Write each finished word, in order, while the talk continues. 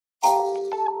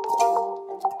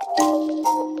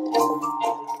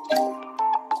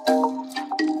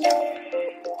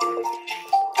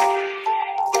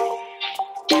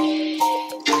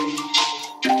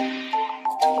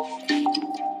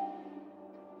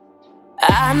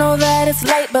I know that it's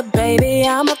late, but baby,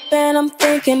 I'm up and I'm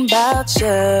thinking about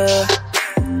you,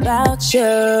 about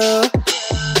you.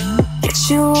 Get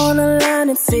you on the line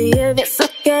and see if it's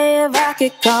okay if I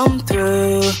could come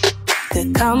through,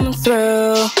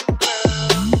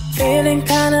 Feeling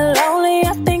kinda lonely,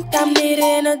 I think I'm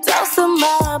needing a dose of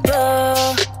my boo,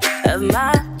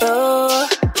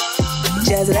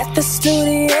 Just left the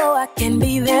studio, I can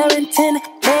be there in 10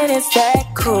 minutes. That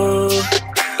cool,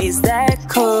 is that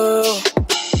cool?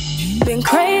 Been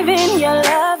craving your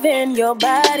love and your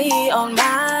body on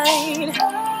mine.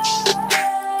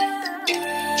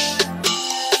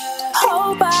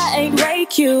 Hope I ain't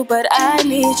wake you, but I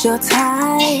need your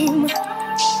time.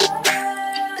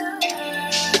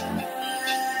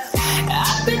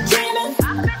 I've been dreaming,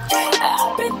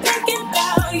 I've been thinking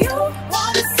about you.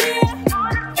 Wanna see it,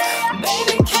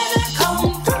 baby, can I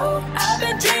come through? I've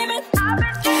been dreaming,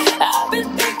 I've been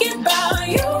thinking about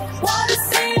you. Wanna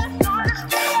see it,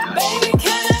 baby,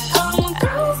 can I come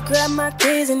through? Grab my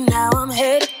keys and now I'm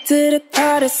headed to the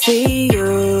car to see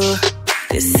you,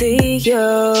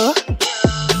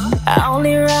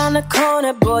 Only round the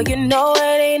corner, boy, you know it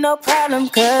ain't no problem,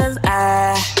 'cause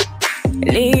I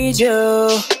need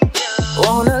you.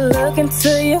 Wanna look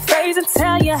into your face and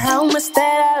tell you how much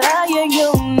that I love you,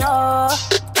 you know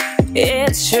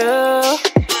it's true.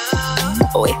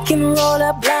 We can roll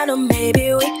up blind, or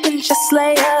maybe we can just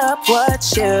lay up. What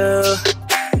you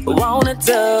wanna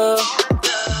do?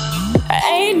 I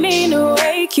ain't mean to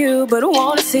wake you, but I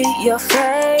wanna see your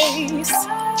face.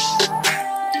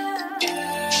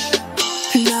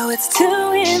 Now it's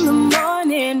 2 in the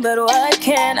morning, but what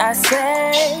can I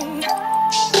say?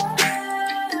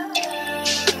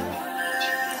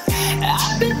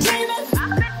 I've been dreaming,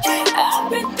 I've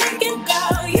been thinking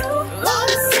about you.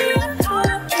 Wanna see you,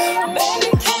 baby,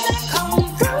 can I come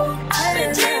through? I've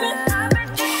been dreaming,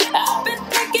 I've been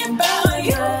thinking about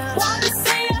you. Wanna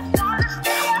see you,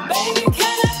 baby,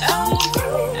 can I come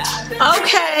through?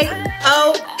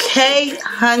 Okay,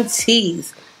 hunties.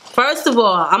 First of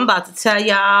all, I'm about to tell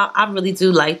y'all, I really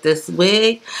do like this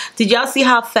wig. Did y'all see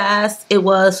how fast it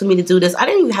was for me to do this? I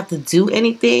didn't even have to do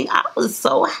anything. I was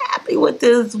so happy with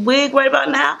this wig right about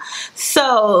now.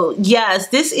 So, yes,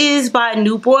 this is by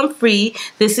Newborn Free.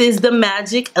 This is the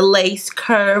Magic Lace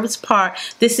Curves part.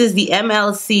 This is the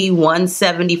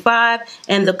MLC175,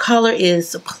 and the color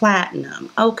is platinum,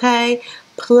 okay?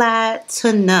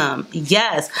 Platinum,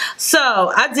 yes.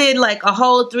 So I did like a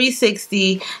whole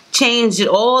 360, changed it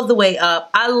all the way up.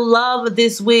 I love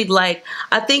this wig. Like,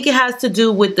 I think it has to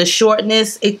do with the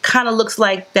shortness. It kind of looks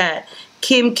like that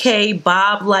Kim K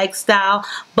bob like style,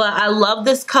 but I love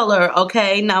this color.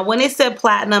 Okay, now when it said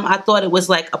platinum, I thought it was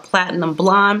like a platinum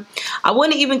blonde. I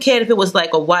wouldn't even care if it was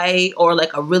like a white or like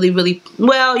a really,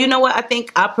 well, you know what, I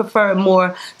think I prefer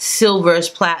more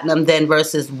silverish platinum than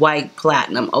versus white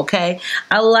platinum. Okay,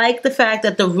 I like the fact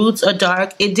that the roots are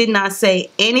dark. It did not say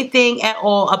anything at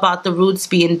all about the roots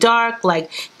being dark,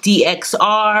 like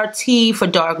DXRT for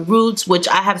dark roots, which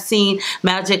I have seen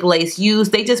Magic Lace use.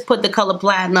 They just put the color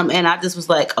platinum, and I just was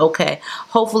like, okay,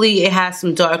 hopefully it has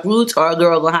some dark roots, or a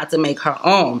girl gonna have to make her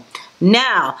own.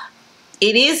 Now,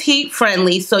 it is heat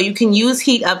friendly, so you can use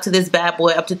heat up to this bad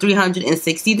boy up to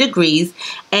 360 degrees,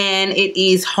 and it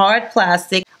is hard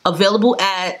plastic. Available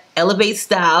at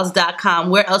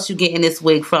Elevatestyles.com. Where else you getting this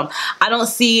wig from? I don't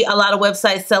see a lot of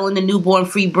websites selling the Newborn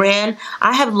Free brand.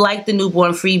 I have liked the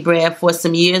Newborn Free brand for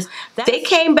some years. They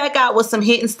came back out with some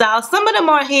hidden styles. Some of them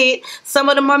are hit, some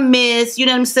of them are miss. You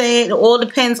know what I'm saying? It all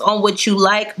depends on what you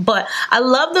like. But I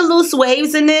love the loose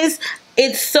waves in this.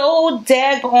 It's so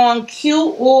daggone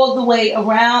cute all the way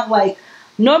around. Like,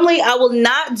 normally I will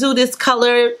not do this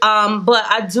color, but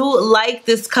I do like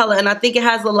this color, and I think it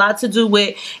has a lot to do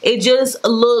with, it just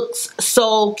looks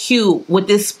so cute with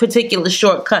this particular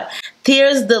shortcut.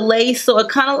 Here's the lace, so it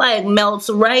kind of like melts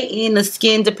right in the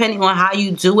skin depending on how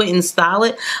you do it and style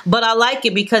it, but I like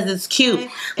it because it's cute.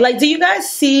 Like, do you guys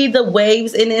see the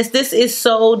waves in this? This is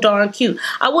so darn cute.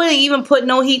 I wouldn't even put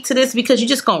no heat to this because you're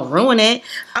just gonna ruin it.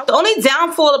 The only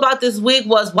downfall about this wig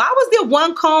was, why was there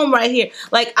one comb right here?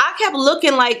 Like, I kept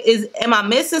looking like, am I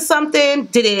missing something?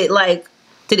 Did it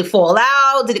fall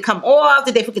out? Did it come off?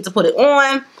 Did they forget to put it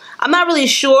on? I'm not really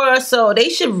sure, so they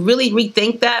should really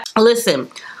rethink that. Listen,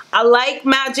 I like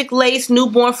Magic Lace,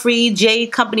 Newborn Free,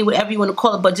 Jade Company, whatever you want to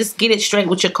call it, but just get it straight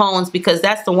with your combs, because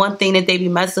that's the one thing that they be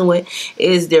messing with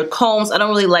is their combs. I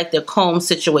don't really like their comb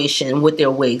situation with their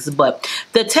wigs, but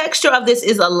the texture of this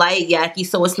is a light yaki,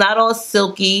 so it's not all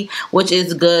silky, which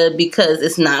is good because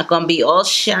it's not going to be all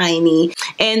shiny.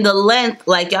 And the length,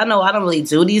 like, y'all know I don't really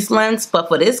do these lengths, but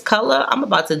for this color, I'm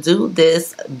about to do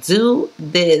this,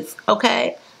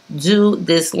 okay? do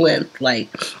this length.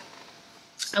 Like,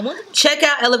 check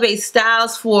out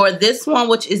Elevatestyles for this one,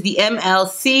 which is the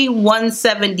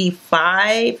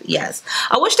MLC175. Yes,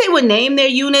 I wish they would name their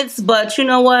units, but you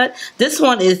know what? This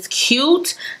one is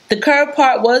cute. The curve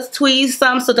part was tweezed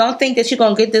some, so don't think that you're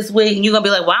gonna get this wig and you're gonna be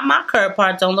like, why my curve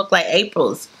part don't look like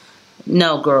April's?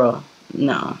 No, girl,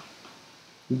 no.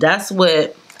 That's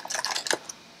what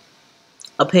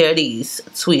a pair of these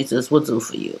tweezers will do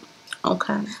for you.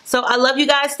 Okay. So I love you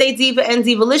guys. Stay diva and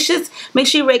divalicious. Make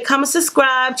sure you rate, comment,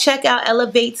 subscribe. Check out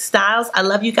Elevatestyles. I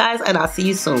love you guys, and I'll see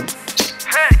you soon.